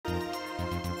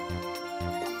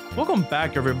Welcome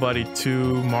back, everybody,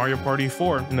 to Mario Party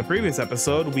 4. In the previous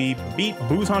episode, we beat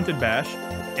Boo's Haunted Bash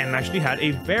and actually had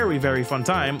a very fun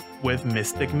time with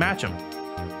Mystic Match'em.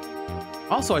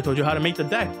 Also, I told you how to make the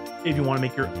deck if you want to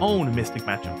make your own Mystic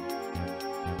Match'em.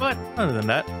 But other than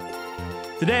that,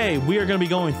 today we are going to be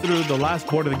going through the last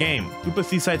board of the game, Koopa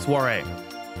Seaside Soiree,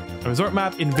 a resort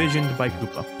map envisioned by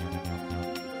Koopa.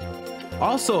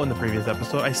 Also, in the previous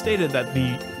episode, I stated that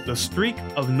the streak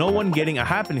of no one getting a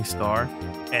happening star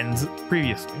ends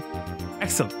previously.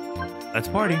 Excellent. Let's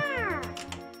party.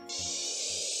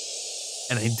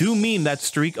 And I do mean that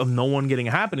streak of no one getting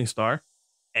a happening star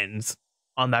ends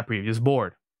on that previous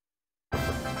board.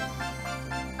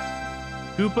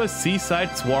 Koopa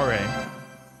Seaside Soiree.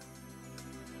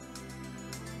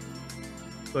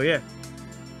 So yeah,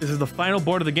 this is the final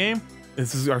board of the game.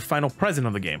 This is our final present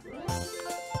of the game.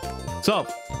 So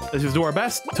let's just do our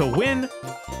best to win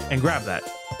and grab that.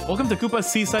 Welcome to Koopa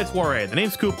Seaside Soiree. The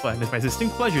name's Koopa, and it's my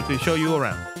distinct pleasure to show you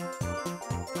around.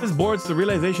 This board's the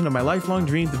realization of my lifelong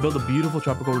dream to build a beautiful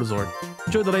tropical resort.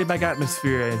 Enjoy the laid-back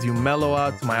atmosphere as you mellow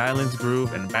out to my island's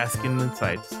groove and bask in its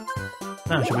sights.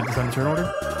 Now, should we decide the turn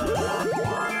order?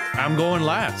 I'm going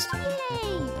last.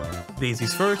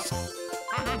 Daisy's first,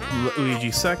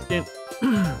 Luigi second,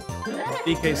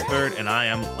 DK's third, and I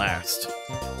am last.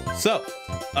 So,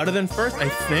 other than first, I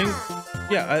think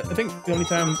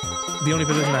the only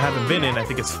position I haven't been in, I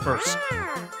think it's first.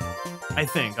 I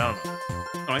don't know.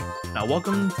 Alright, now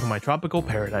welcome to my tropical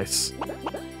paradise.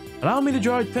 Allow me to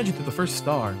draw attention to the first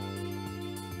star.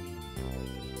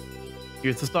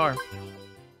 Here's the star.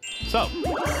 So,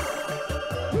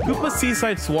 Koopa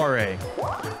Seaside Soiree.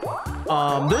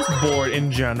 This board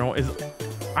in general is,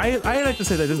 I like to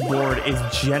say that this board is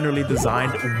generally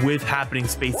designed with happening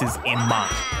spaces in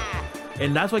mind.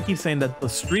 And that's why I keep saying that the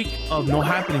streak of no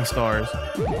happening stars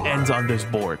ends on this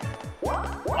board.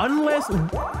 Unless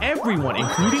everyone,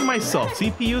 including myself,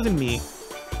 CPUs and me,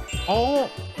 all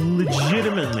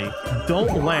legitimately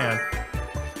don't land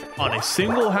on a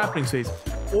single happening space,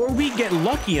 or we get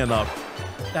lucky enough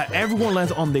that everyone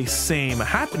lands on the same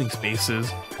happening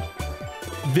spaces,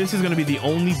 this is going to be the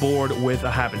only board with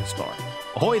a happening star.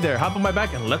 Ahoy there, hop on my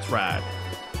back and let's ride.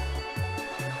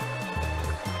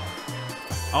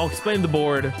 I'll explain the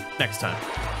board next time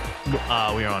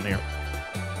we are on here.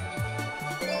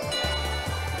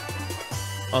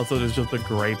 Also, there's just a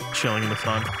grape chilling in the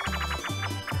sun.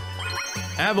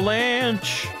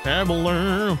 Avalanche!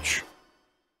 Avalanche!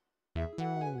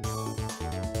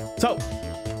 So,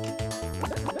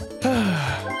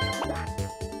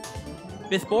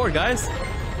 fifth board, guys.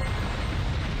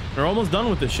 We're almost done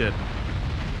with this shit.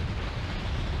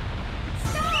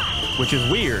 Which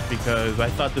is weird because I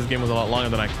thought this game was a lot longer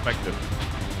than I expected.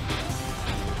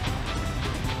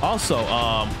 Also,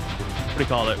 what do you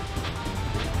call it?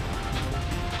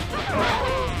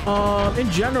 In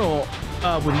general,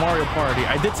 with Mario Party,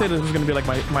 I did say this was gonna be like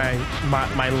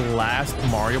my last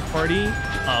Mario Party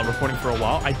recording for a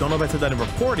while. I don't know if I said that in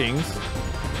recordings,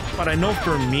 but I know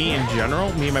for me in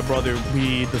general, me and my brother,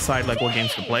 we decide like what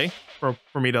games to play for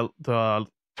me to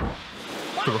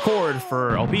record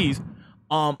for LPs.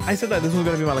 I said that this was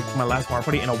gonna be my last Mario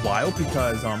Party in a while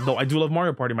because though I do love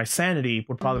Mario Party, my sanity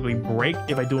would probably break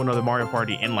if I do another Mario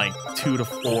Party in like 2 to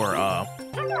 4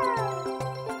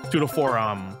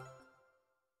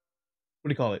 what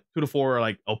do you call it? 2 to 4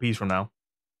 like LPs from now.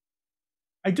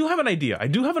 I do have an idea. I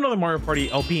do have another Mario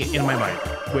Party LP in my mind,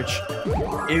 which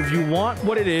if you want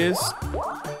what it is,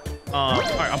 all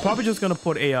right, I'm probably just gonna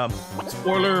put a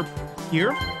spoiler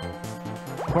here.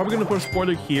 Probably gonna put a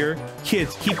spoiler here.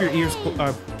 Kids, keep your ears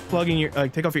plugging your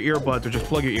take off your earbuds or just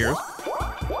plug your ears.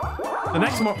 The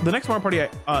next Mario Party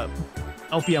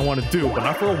LP I want to do, but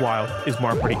not for a while, is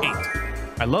Mario Party 8.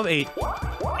 I love 8,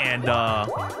 and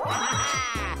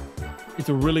it's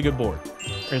a really good board.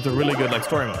 It's a really good like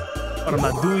story mode. But I'm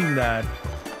not doing that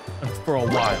for a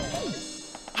while.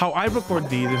 How I record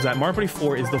these is that Mario Party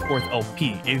 4 is the 4th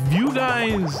LP. If you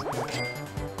guys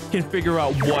can figure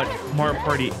out what Mario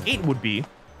Party 8 would be,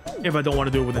 if I don't want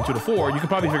to do it within 2 to 4, you can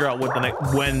probably figure out what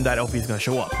when that LP is going to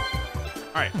show up.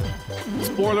 All right,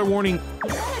 spoiler warning.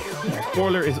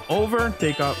 Spoiler is over.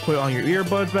 Put on your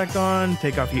earbuds back on.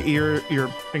 Take off your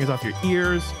fingers off your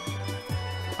ears.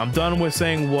 I'm done with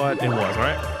saying what it was. All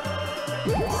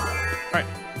right.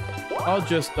 I'll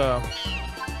just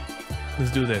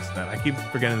let's do this then. I keep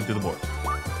forgetting to do the board.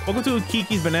 Welcome to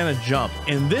Kiki's Banana Jump.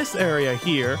 In this area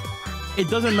here, it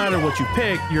doesn't matter what you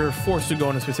pick, you're forced to go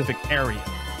in a specific area.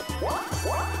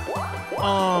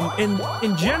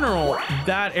 In general,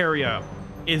 that area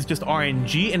is just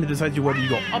RNG and it decides you whether you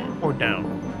go up or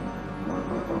down.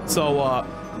 So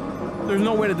There's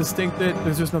no way to distinct it.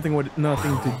 There's just nothing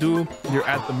to do. You're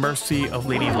at the mercy of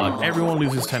Lady Luck. Everyone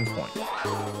loses 10 points.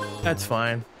 That's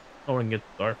fine. No one can get the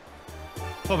star.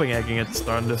 Hoping I can get the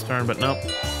star on this turn, but no.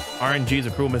 RNG is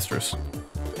a cruel mistress.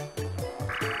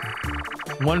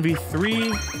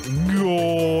 1v3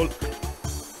 goal.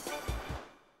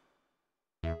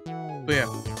 So yeah.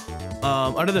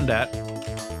 Other than that,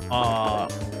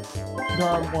 there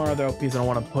are more other LPs I don't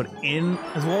want to put in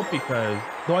as well, because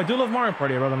though I do love Mario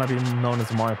Party, I'd rather not be known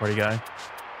as a Mario Party guy.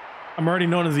 I'm already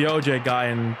known as the OJ guy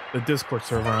in the Discord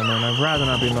server, and I'd rather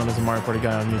not be known as a Mario Party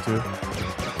guy on YouTube.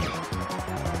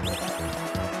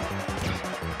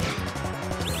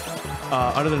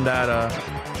 Other than that,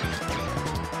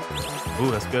 ooh,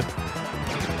 that's good.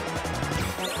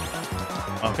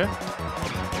 Okay.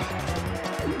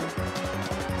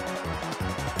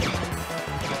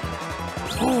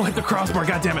 Oh, hit the crossbar,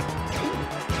 god damn it.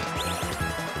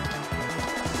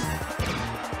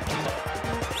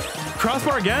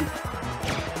 Crossbar again?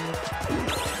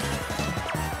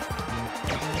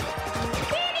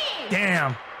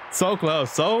 Damn. So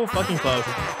close, so fucking close.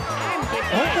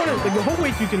 The whole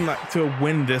way you can to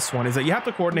win this one is that you have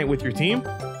to coordinate with your team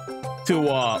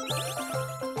to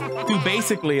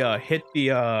basically hit the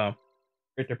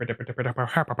hit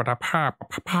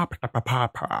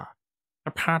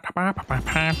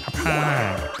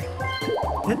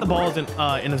the balls in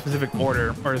a specific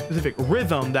order or a specific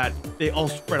rhythm that they all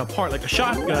spread apart like a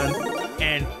shotgun,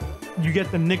 and you get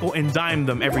to nickel and dime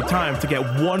them every time to get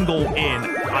one goal in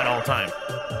at all times.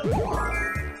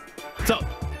 So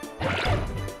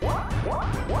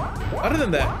other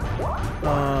than that,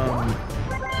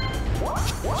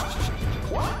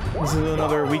 this is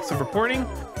another weeks of recording.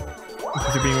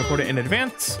 These are being recorded in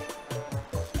advance.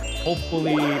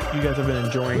 Hopefully you guys have been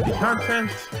enjoying the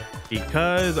content,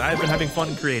 because I've been having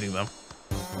fun creating them.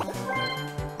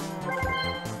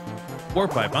 Warp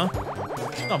pipe, huh?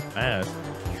 It's not bad.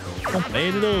 Don't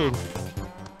bad at all.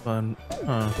 Fun.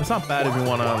 It's not bad if you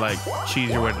want to like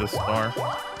cheese your way to the star.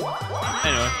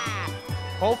 Anyway,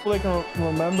 hopefully I can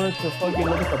remember to fucking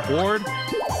look at the board.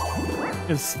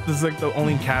 This is like the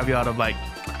only caveat of like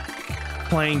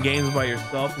playing games by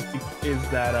yourself is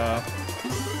that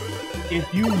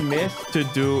if you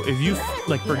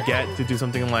forget to do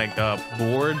something like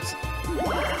boards,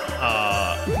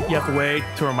 you have to wait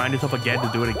to remind yourself again to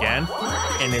do it again.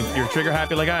 And if you're trigger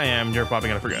happy like I am, you're probably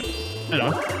gonna forget.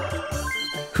 Anyway,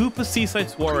 Koopa Seaside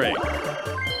Soiree.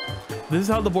 This is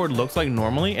how the board looks like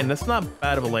normally, and that's not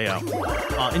bad of a layout.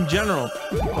 In general,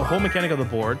 the whole mechanic of the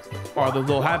board are the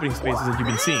little happening spaces that you've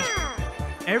been seeing.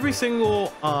 Every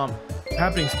single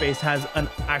happening space has an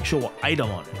actual item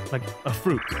on it, like a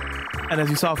fruit. And as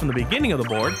you saw from the beginning of the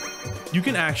board, you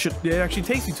can it actually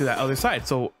takes you to that other side.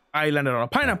 So I landed on a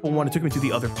pineapple one, it took me to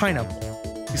the other pineapple.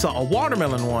 You saw a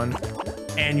watermelon one,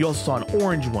 and you also saw an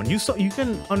orange one. You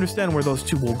can understand where those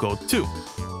two will go too.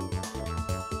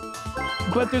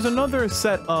 But there's another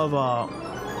set of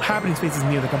happening spaces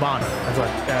near the cabana, as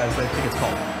I think it's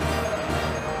called.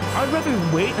 I'd rather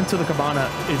wait until the cabana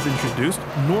is introduced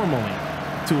normally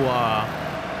to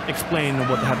explain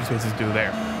what the happening spaces do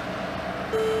there.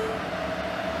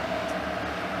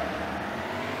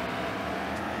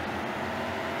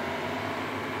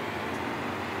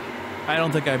 I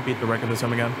don't think I beat the record this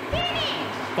time again.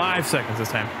 5 seconds this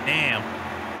time. Damn.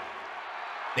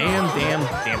 Damn.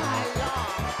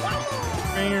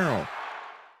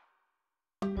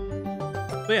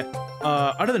 So yeah,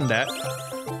 other than that,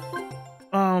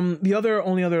 the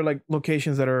only other like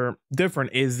locations that are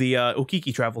different is the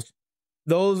Ukiki travels.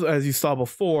 Those, as you saw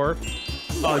before,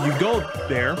 you go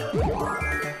there,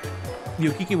 the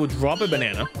Ukiki will drop a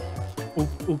banana.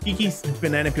 Ukiki's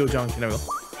banana peel junction. There we go.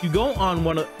 You go on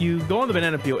the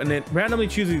banana peel, and it randomly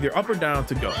chooses either up or down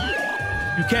to go.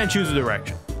 You can't choose a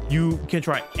direction. You can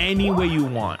try any way you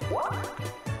want.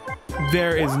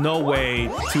 There is no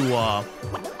way to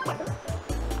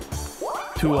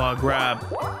grab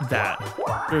that.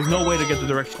 There's no way to get the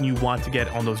direction you want to get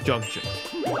on those junctions.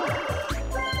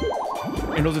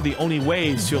 And those are the only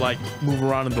ways to like move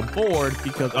around on the board,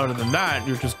 because other than that,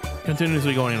 you're just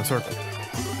continuously going in a circle.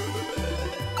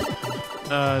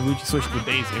 Luigi switched to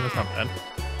Daisy, that's not bad.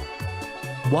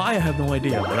 Why, I have no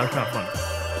idea, but that's kind of fun.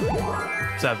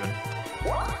 7.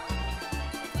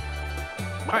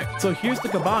 Alright, so here's the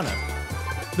cabana.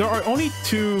 There are only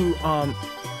 2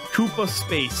 Koopa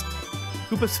spaces,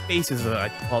 I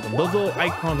call them. Those little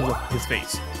icons of his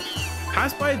face.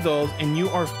 Pass by those, and you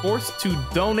are forced to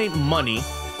donate money.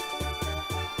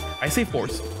 I say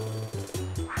forced.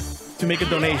 To make a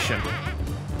donation.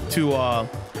 To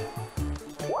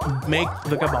make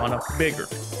the cabana bigger.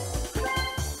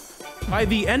 By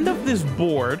the end of this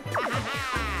board,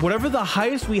 whatever the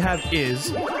highest we have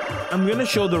is, I'm gonna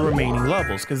show the remaining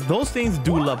levels because those things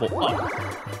do level up.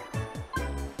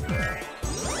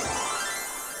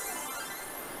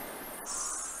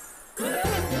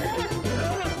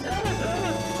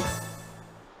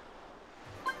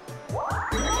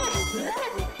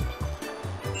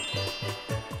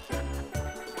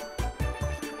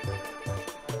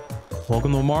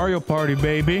 Welcome to Mario Party,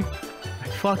 baby. I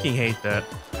fucking hate that.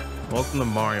 Welcome to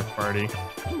Mario Party.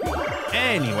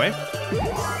 Anyway.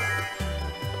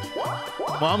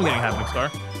 Well, I'm getting half a star.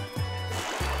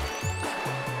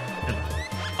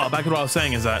 Back to what I was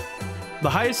saying is that the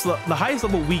highest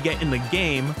level we get in the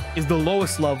game is the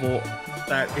lowest level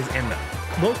that is in them.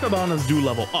 Those cabanas do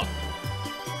level up.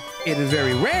 It is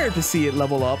very rare to see it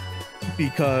level up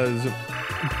because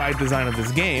by design of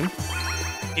this game,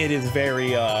 it is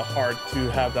very hard to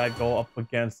have that go up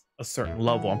against a certain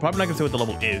level. I'm probably not gonna say what the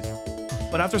level is,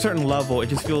 but after a certain level, it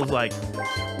just feels like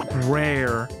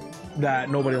rare that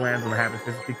nobody lands on the happening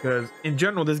spaces because in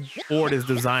general, this board is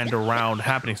designed around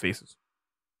happening spaces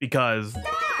because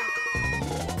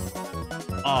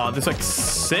there's like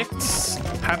 6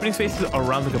 happening spaces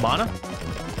around the cabana.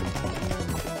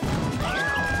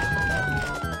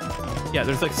 Yeah,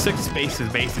 there's like 6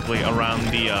 spaces basically around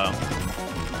the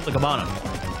cabana.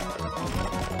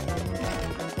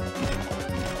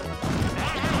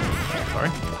 Sorry.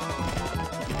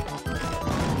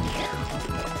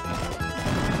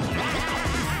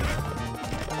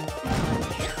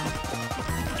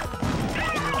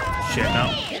 Shit, no.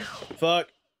 Fuck.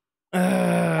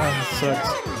 Sucks.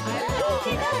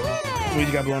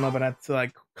 Luigi got blown up and had to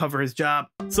like cover his job.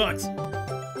 Sucks.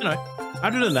 Anyway,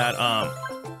 other than that,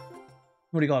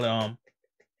 what do you call it?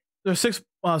 There's 6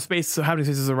 happening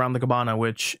spaces around the cabana,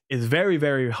 which is very,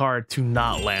 very hard to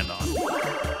not land on.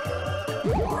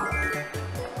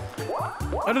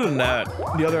 Other than that,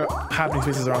 the other happening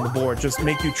spaces around the board just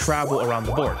make you travel around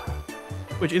the board,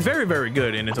 which is very, very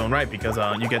good in its own right because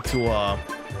you get to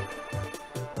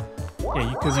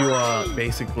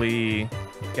basically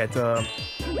get to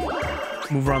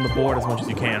move around the board as much as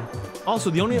you can. Also,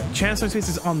 the only chance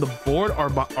spaces on the board are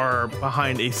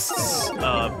behind a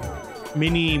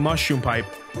mini mushroom pipe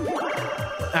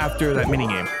after that mini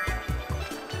game.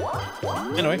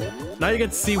 Anyway, now you get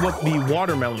to see what the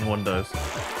watermelon one does.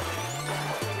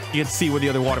 You get to see where the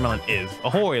other watermelon is.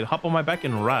 Ahoy, hop on my back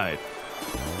and ride.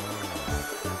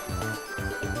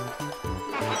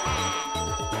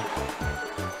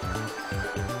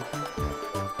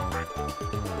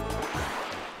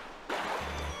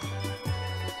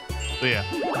 So yeah.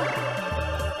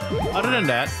 Other than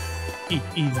that,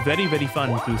 it's very, very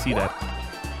fun to see that.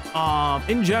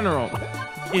 In general,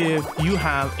 if you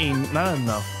have not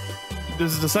enough,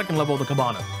 this is the second level of the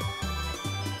cabana.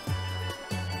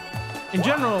 In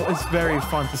general, it's very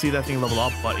fun to see that thing level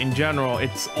up, but in general,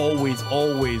 it's always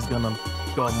gonna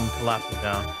go and collapse it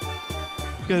down.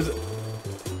 Because,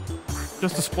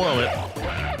 just to spoil it,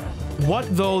 what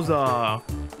those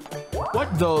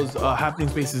happening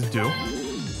spaces do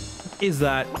is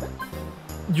that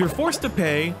you're forced to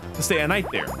pay to stay a night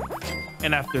there,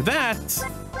 and after that,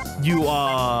 you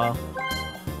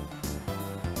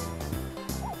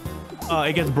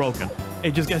it gets broken.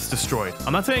 It just gets destroyed.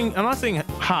 I'm not saying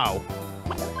how.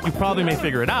 You probably may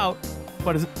figure it out,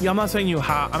 but I'm not telling you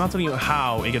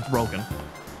how it gets broken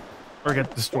or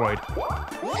gets destroyed.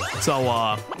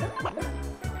 So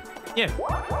yeah.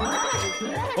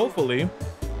 Hopefully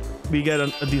we get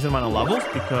a decent amount of levels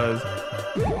because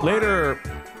later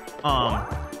all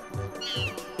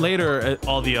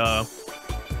the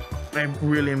I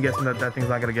really am guessing that thing's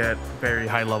not gonna get very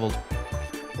high levels.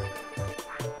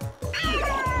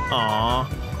 Aw,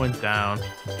 went down.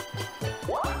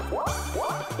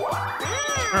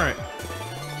 All right,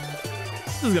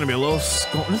 this is gonna be a low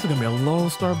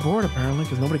star board apparently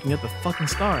because nobody can get the fucking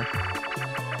star.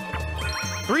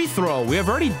 Free throw. We have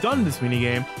already done this mini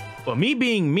game, but me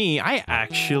being me, I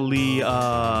actually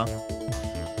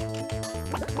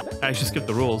skipped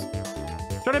the rules.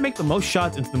 Try to make the most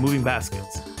shots into the moving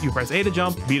baskets. You press A to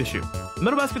jump, B to shoot. The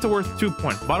middle baskets are worth 2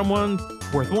 points. Bottom one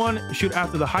worth 1. Shoot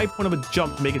after the high point of a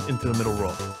jump to make it into the middle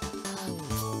row.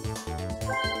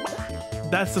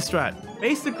 That's the strat.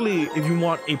 Basically, if you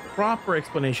want a proper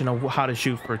explanation of how to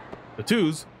shoot for the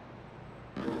 2s,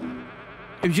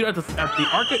 if you shoot at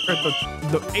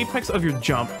the apex of your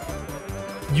jump,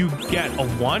 you get a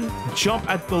 1. Jump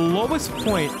at the lowest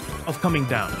point of coming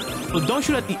down. So don't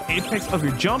shoot at the apex of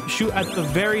your jump. Shoot at the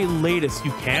very latest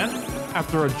you can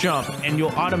after a jump, and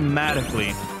you'll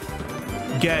automatically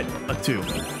get a 2.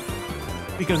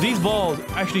 Because these balls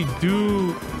actually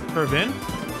do curve in.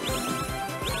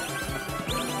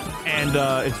 And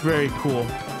it's very cool.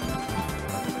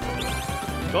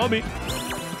 Kobe.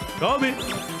 Kobe.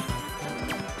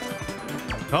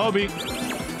 Kobe.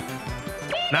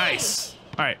 Nice.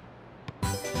 All right.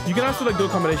 You can also like do a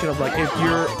combination of like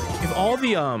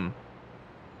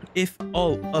if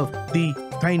all of the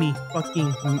tiny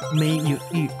fucking